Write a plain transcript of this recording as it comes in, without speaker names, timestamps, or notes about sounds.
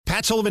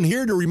Matt Sullivan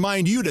here to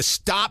remind you to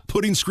stop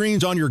putting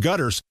screens on your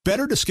gutters.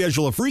 Better to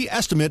schedule a free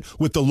estimate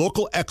with the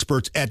local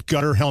experts at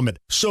Gutter Helmet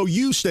so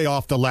you stay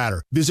off the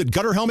ladder. Visit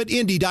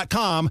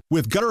GutterHelmetIndy.com.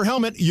 With Gutter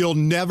Helmet, you'll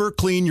never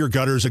clean your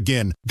gutters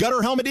again.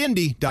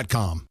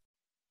 GutterHelmetIndy.com.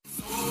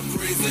 So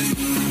crazy,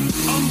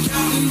 I'm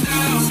counting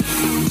down,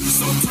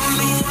 so turn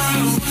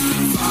around,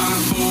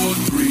 5, 4,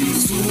 3,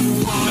 2,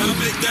 1, and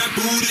make that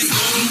booty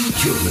go.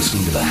 You're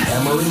listening to the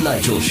Hammer and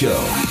Nigel Show.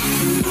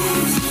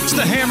 It's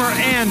the Hammer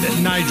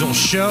and Nigel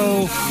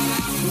Show.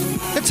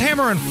 It's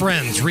Hammer and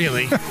Friends,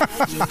 really.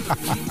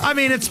 I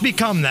mean, it's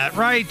become that,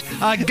 right?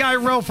 Guy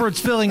Relford's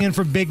filling in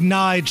for Big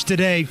Nige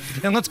today.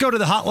 And let's go to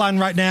the hotline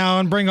right now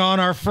and bring on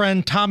our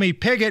friend Tommy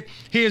Pigott.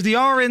 He is the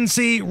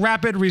RNC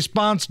Rapid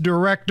Response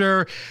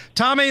Director.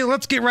 Tommy,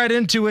 let's get right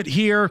into it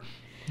here.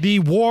 The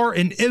war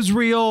in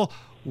Israel,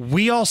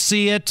 we all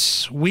see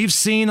it. We've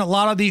seen a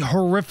lot of the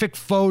horrific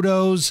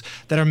photos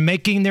that are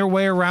making their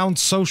way around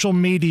social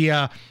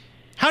media.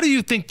 How do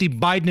you think the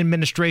Biden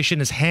administration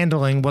is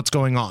handling what's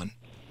going on?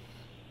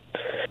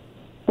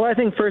 Well, I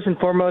think first and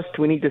foremost,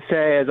 we need to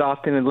say as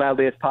often and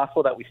loudly as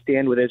possible that we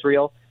stand with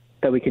Israel,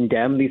 that we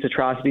condemn these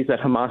atrocities that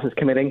Hamas is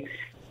committing,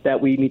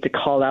 that we need to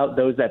call out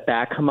those that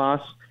back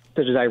Hamas,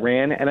 such as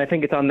Iran. And I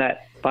think it's on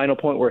that final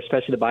point where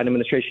especially the Biden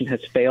administration has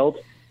failed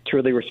to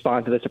really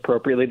respond to this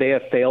appropriately. They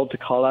have failed to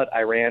call out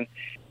Iran.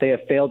 They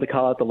have failed to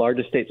call out the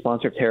largest state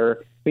sponsor of terror.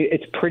 I mean,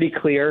 it's pretty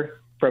clear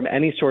from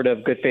any sort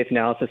of good faith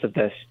analysis of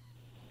this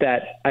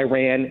that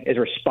Iran is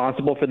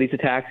responsible for these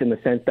attacks in the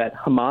sense that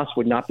Hamas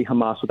would not be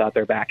Hamas without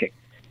their backing.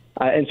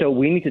 And so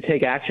we need to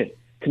take action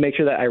to make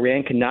sure that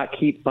Iran cannot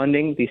keep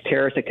funding these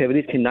terrorist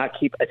activities, cannot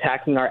keep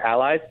attacking our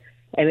allies.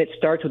 And it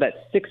starts with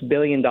that $6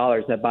 billion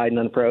that Biden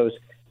unfroze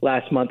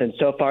last month. And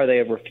so far, they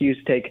have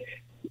refused to take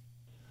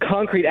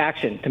concrete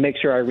action to make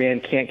sure Iran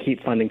can't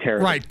keep funding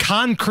terrorism. Right.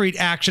 Concrete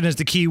action is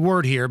the key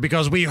word here,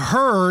 because we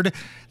heard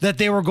that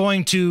they were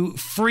going to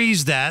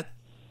freeze that.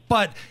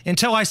 But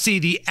until I see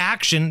the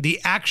action, the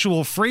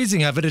actual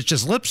freezing of it is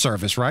just lip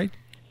service, right?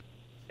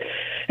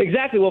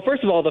 Exactly. Well,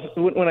 first of all,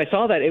 when I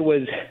saw that, it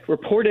was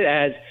reported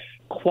as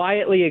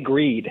quietly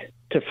agreed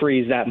to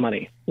freeze that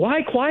money.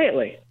 Why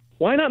quietly?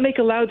 Why not make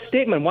a loud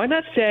statement? Why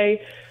not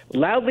say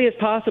loudly as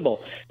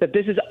possible that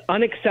this is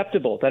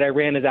unacceptable, that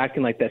Iran is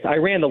acting like this?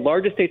 Iran, the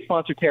largest state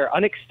sponsor of terror,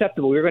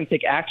 unacceptable. We're going to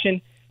take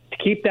action to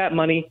keep that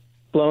money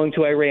flowing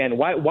to Iran.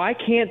 Why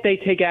can't they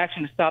take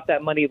action to stop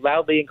that money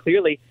loudly and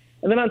clearly?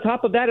 And then on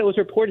top of that, it was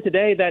reported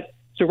today that,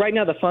 so right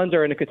now the funds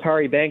are in a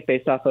Qatari bank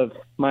based off of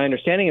my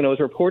understanding, and it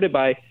was reported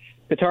by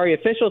Qatari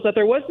officials that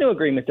there was no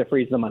agreement to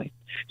freeze the money.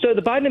 So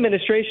the Biden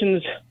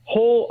administration's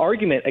whole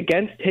argument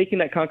against taking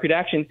that concrete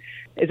action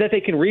is that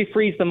they can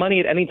refreeze the money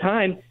at any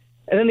time.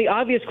 And then the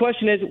obvious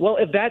question is, well,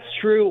 if that's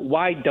true,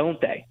 why don't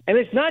they? And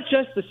it's not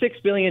just the $6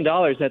 billion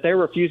that they're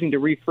refusing to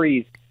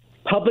refreeze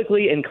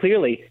publicly and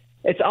clearly.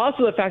 It's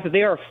also the fact that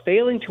they are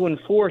failing to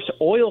enforce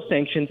oil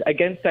sanctions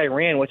against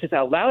Iran, which has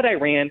allowed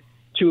Iran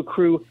to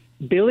accrue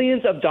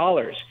billions of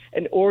dollars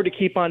in order to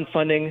keep on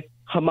funding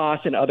Hamas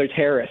and other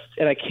terrorists.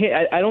 And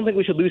I don't think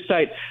we should lose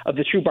sight of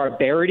the true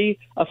barbarity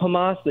of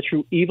Hamas, the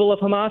true evil of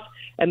Hamas,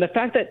 and the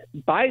fact that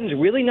Biden's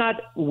really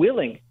not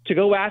willing to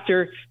go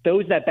after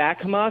those that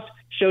back Hamas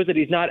shows that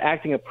he's not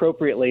acting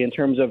appropriately in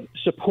terms of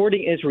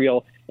supporting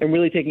Israel and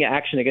really taking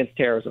action against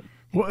terrorism.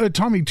 Well,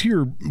 Tommy, to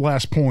your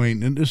last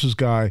point, and this is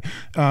Guy,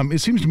 it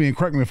seems to me, and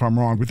correct me if I'm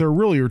wrong, but there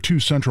really are two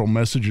central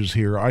messages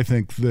here I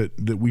think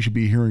that we should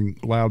be hearing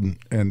loud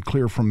and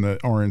clear from the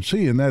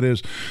RNC, and that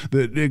is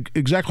that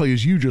exactly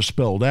as you just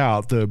spelled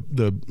out, the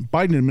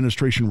Biden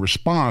administration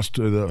response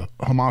to the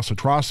Hamas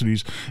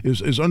atrocities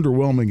is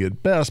underwhelming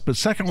at best, but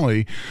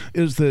secondly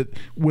is that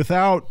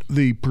without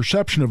the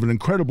perception of an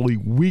incredibly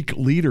weak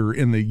leader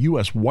in the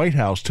U.S. White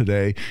House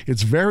today,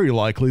 it's very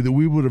likely that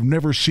we would have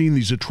never seen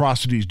these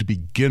atrocities to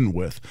begin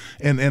with.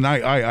 And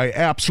I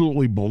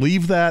absolutely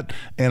believe that,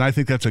 and I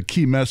think that's a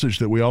key message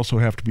that we also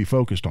have to be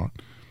focused on.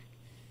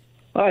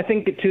 Well, I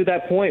think to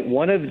that point,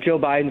 one of Joe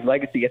Biden's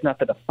legacy, if not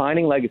the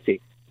defining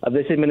legacy of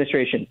this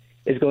administration,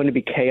 is going to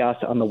be chaos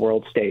on the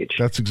world stage.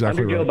 That's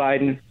exactly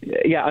right.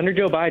 Under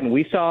Joe Biden,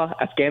 we saw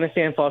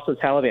Afghanistan fall to the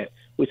Taliban.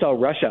 We saw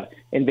Russia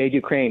invade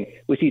Ukraine.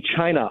 We see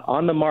China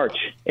on the march,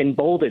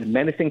 emboldened,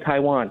 menacing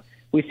Taiwan.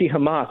 We see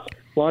Hamas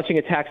launching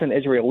attacks on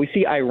Israel. We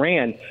see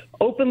Iran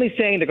openly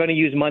saying they're going to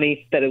use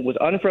money that it was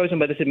unfrozen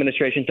by this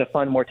administration to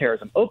fund more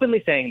terrorism,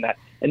 openly saying that,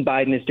 and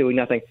Biden is doing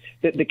nothing.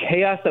 The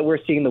chaos that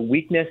we're seeing, the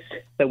weakness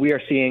that we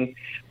are seeing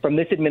from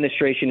this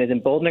administration is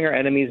emboldening our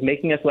enemies,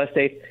 making us less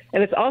safe,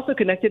 and it's also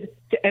connected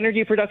to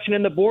energy production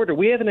in the border.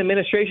 We have an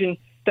administration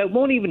that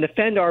won't even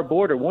defend our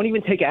border, won't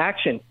even take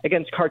action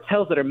against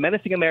cartels that are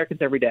menacing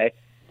Americans every day,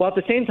 while at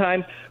the same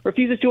time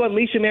refuses to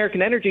unleash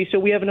American energy. So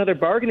we have another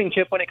bargaining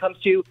chip when it comes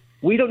to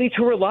we don't need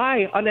to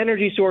rely on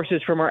energy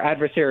sources from our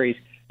adversaries.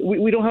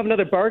 We don't have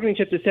another bargaining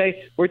chip to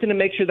say we're going to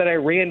make sure that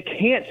Iran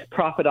can't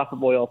profit off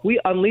of oil. If we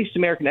unleashed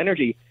American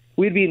energy,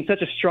 we'd be in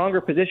such a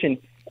stronger position.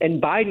 And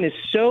Biden is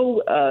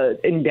so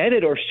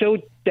indebted or so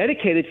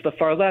dedicated to the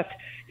far left,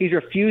 he's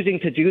refusing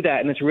to do that.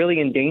 And it's really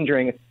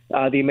endangering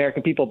the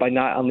American people by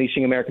not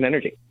unleashing American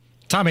energy.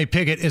 Tommy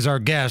Pigott is our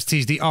guest.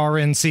 He's the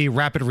RNC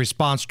Rapid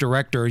Response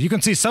Director. You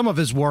can see some of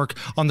his work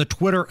on the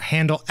Twitter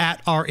handle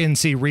at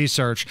RNC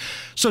Research.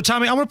 So,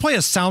 Tommy, I'm going to play a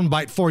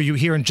soundbite for you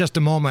here in just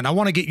a moment. I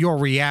want to get your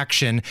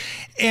reaction.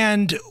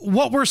 And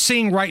what we're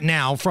seeing right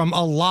now from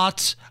a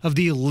lot of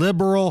the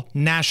liberal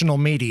national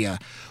media,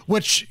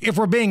 which, if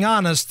we're being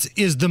honest,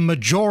 is the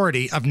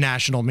majority of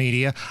national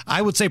media.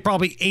 I would say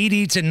probably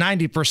 80 to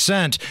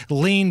 90%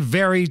 lean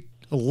very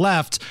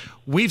left.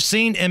 We've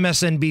seen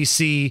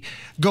MSNBC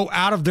go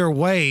out of their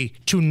way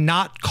to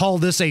not call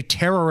this a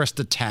terrorist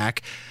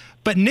attack.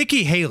 But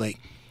Nikki Haley,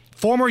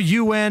 former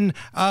UN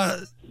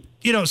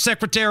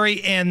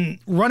secretary and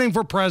running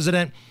for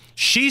president,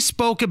 she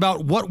spoke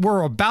about what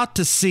we're about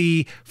to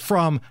see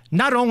from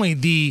not only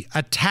the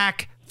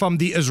attack from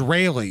the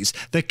Israelis,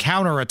 the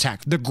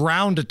counterattack, the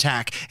ground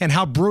attack, and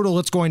how brutal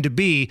it's going to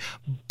be,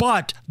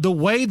 but the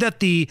way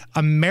that the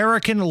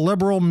American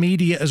liberal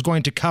media is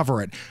going to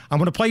cover it. I'm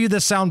going to play you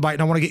this soundbite,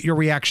 and I want to get your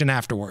reaction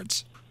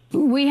afterwards.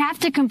 We have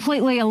to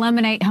completely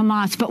eliminate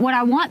Hamas. But what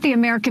I want the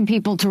American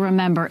people to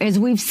remember is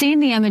we've seen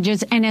the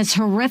images, and as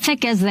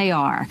horrific as they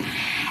are,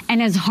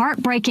 and as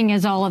heartbreaking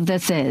as all of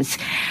this is,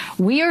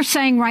 we are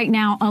saying right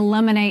now,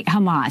 eliminate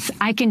Hamas.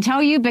 I can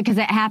tell you because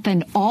it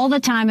happened all the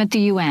time at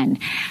the UN.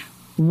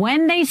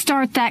 When they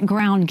start that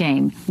ground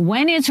game,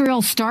 when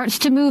Israel starts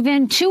to move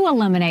in to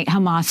eliminate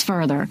Hamas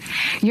further,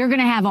 you're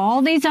going to have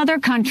all these other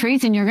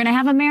countries and you're going to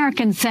have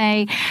Americans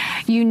say,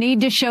 you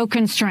need to show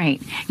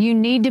constraint. You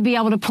need to be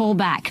able to pull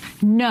back.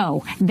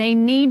 No, they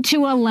need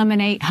to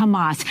eliminate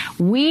Hamas.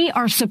 We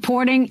are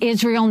supporting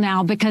Israel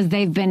now because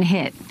they've been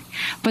hit.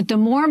 But the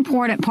more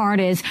important part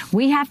is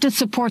we have to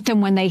support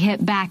them when they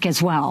hit back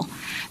as well.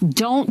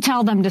 Don't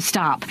tell them to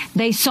stop.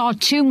 They saw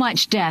too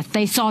much death.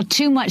 They saw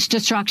too much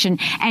destruction,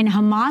 and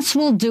Hamas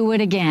will do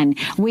it again.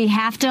 We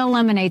have to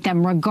eliminate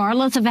them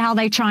regardless of how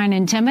they try and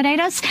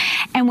intimidate us.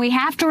 And we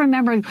have to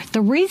remember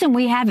the reason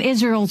we have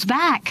Israel's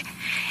back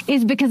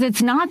is because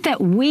it's not that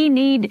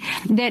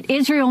that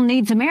Israel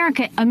needs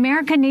America.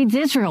 America needs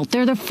Israel.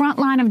 They're the front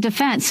line of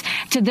defense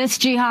to this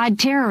jihad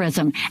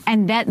terrorism.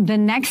 And that the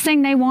next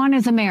thing they want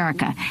is America.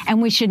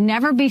 And we should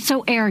never be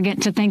so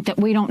arrogant to think that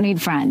we don't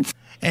need friends.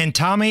 And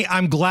Tommy,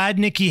 I'm glad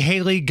Nikki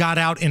Haley got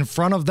out in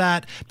front of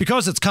that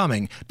because it's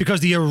coming,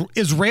 because the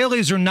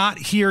Israelis are not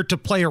here to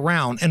play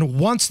around. And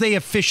once they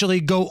officially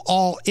go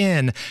all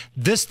in,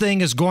 this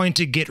thing is going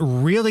to get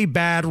really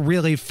bad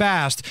really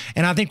fast.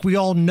 And I think we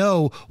all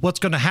know what's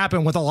going to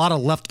happen with a lot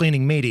of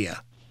left-leaning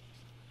media.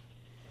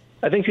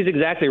 I think she's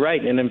exactly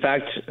right. And in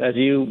fact, as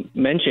you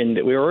mentioned,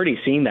 we're already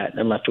seeing that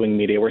in left-wing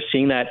media. We're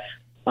seeing that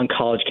on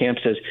college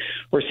campuses.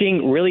 We're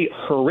seeing really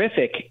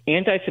horrific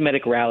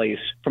anti-Semitic rallies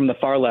from the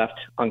far left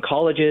on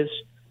colleges,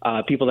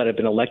 people that have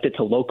been elected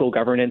to local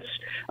governance,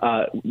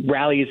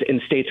 rallies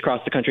in states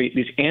across the country,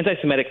 these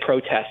anti-Semitic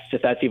protests,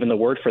 if that's even the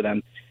word for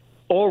them,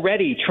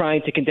 already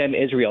trying to condemn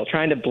Israel,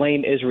 trying to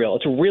blame Israel.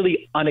 It's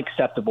really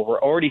unacceptable.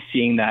 We're already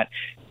seeing that.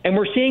 And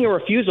we're seeing a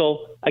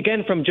refusal,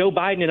 again, from Joe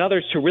Biden and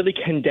others to really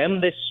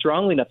condemn this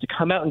strongly enough to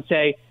come out and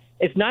say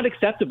it's not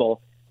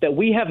acceptable that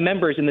we have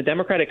members in the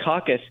Democratic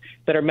caucus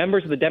that are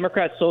members of the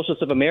Democrat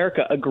Socialists of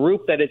America, a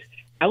group that is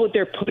out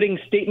there putting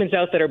statements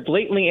out that are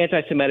blatantly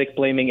anti-Semitic,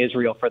 blaming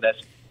Israel for this,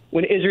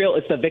 when Israel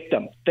is the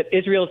victim, that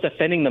Israel is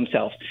defending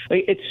themselves.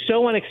 It's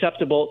so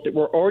unacceptable that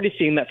we're already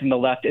seeing that from the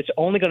left. It's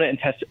only going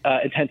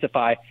to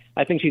intensify.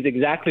 I think she's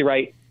exactly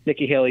right,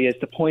 Nikki Haley is,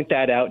 to point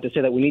that out, to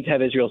say that we need to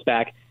have Israel's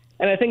back.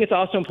 And I think it's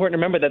also important to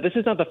remember that this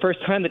is not the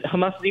first time that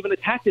Hamas has even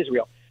attacked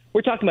Israel.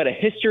 We're talking about a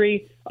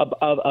history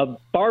of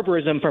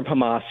barbarism from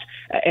Hamas,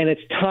 and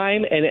it's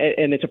time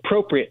and it's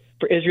appropriate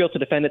for Israel to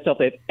defend itself.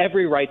 They have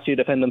every right to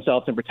defend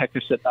themselves and protect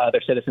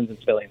their citizens and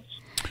civilians.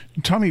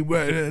 Tommy,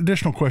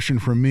 additional question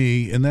from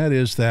me, and that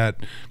is that,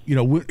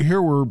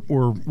 here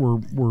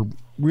we're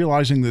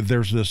realizing that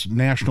there's this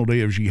National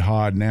Day of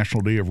Jihad,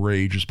 National Day of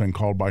Rage, it's been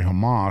called by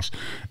Hamas.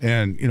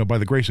 And, by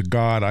the grace of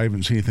God, I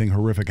haven't seen anything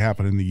horrific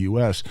happen in the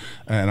U.S.,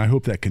 and I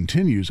hope that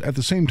continues. At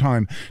the same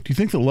time, do you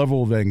think the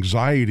level of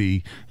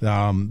anxiety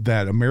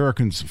that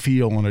Americans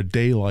feel on a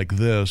day like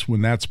this,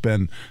 when that's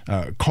been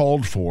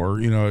called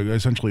for,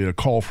 essentially a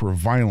call for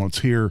violence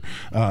here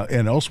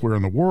and elsewhere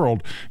in the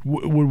world,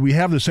 would we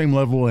have the same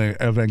level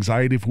of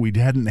anxiety if we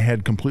hadn't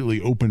had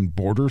completely open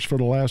borders for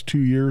the last 2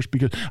 years?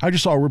 Because I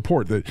just saw a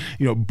report that,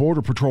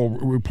 Border Patrol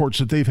reports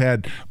that they've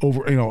had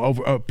over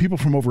people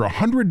from over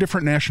 100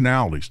 different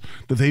nationalities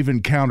that they've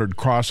encountered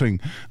crossing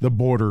the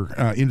border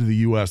into the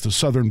U.S., the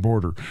southern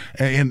border,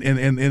 and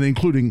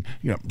including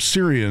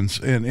Syrians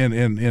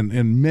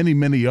and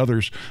many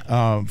others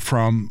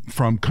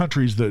from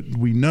countries that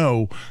we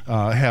know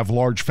have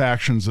large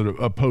factions that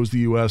oppose the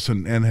U.S.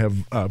 and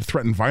have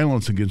threatened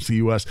violence against the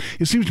U.S.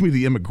 It seems to me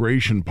the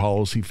immigration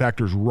policy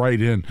factors right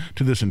in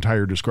to this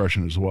entire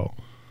discussion as well.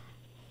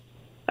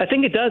 I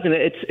think it does, and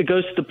it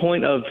goes to the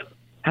point of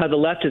how the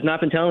left has not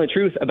been telling the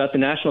truth about the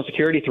national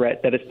security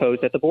threat that is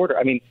posed at the border.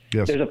 I mean,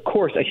 yes, There's, of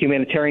course, a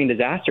humanitarian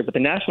disaster, but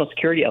the national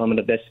security element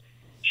of this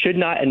should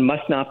not and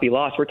must not be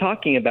lost. We're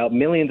talking about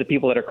millions of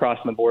people that are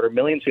crossing the border,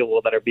 millions of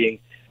people that are being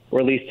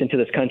released into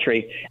this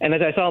country. And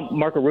as I saw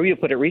Marco Rubio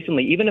put it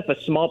recently, even if a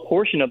small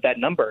portion of that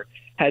number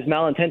has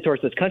malintent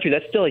towards this country,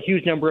 that's still a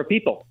huge number of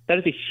people. That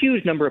is a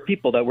huge number of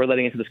people that we're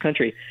letting into this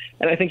country.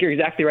 And I think you're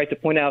exactly right to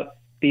point out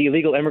the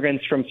illegal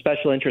immigrants from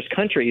special interest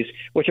countries,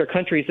 which are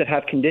countries that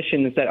have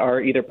conditions that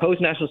are either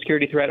pose national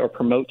security threat or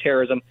promote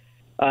terrorism.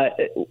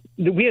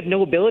 We have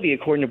no ability,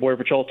 according to Border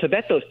Patrol, to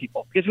vet those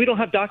people because we don't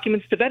have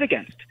documents to vet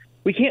against.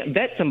 We can't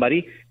vet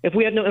somebody if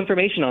we have no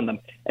information on them,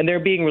 and they're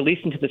being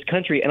released into this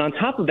country. And on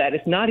top of that,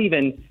 that's not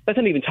even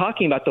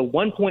talking about the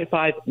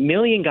 1.5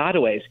 million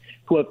gotaways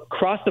who have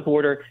crossed the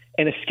border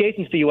and escaped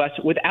into the U.S.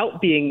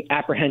 without being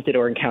apprehended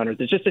or encountered.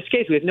 There's just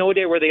escapes. We have no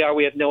idea where they are.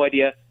 We have no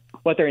idea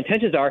what their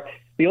intentions are.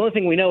 The only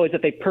thing we know is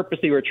that they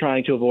purposely were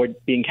trying to avoid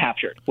being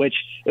captured, which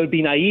it would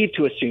be naive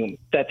to assume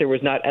that there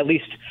was not at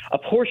least a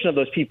portion of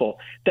those people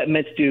that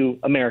meant to do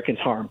Americans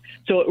harm.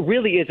 So it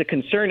really is a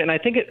concern. And I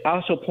think it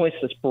also points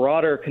to this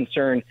broader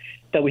concern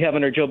that we have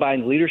under Joe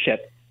Biden's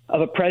leadership of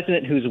a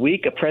president who's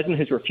weak, a president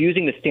who's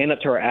refusing to stand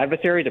up to our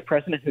adversaries, a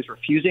president who's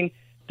refusing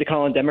to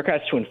call on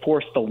Democrats to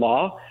enforce the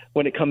law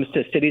when it comes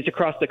to cities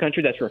across the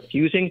country, that's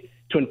refusing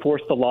to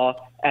enforce the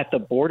law at the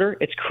border.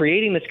 It's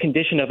creating this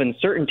condition of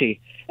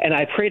uncertainty. And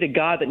I pray to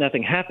God that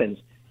nothing happens.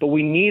 But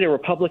we need a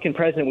Republican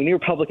president. We need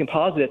Republican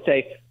policy that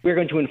say we're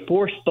going to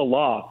enforce the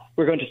law.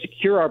 We're going to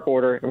secure our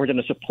border, and we're going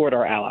to support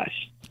our allies.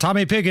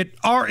 Tommy Pigott,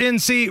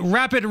 RNC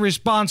Rapid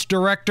Response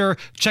Director.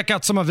 Check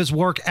out some of his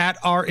work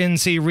at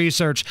RNC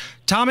Research.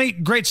 Tommy,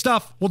 great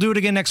stuff. We'll do it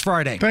again next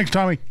Friday. Thanks,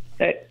 Tommy.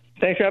 Hey,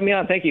 thanks for having me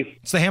on. Thank you.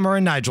 It's the Hammer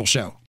and Nigel Show.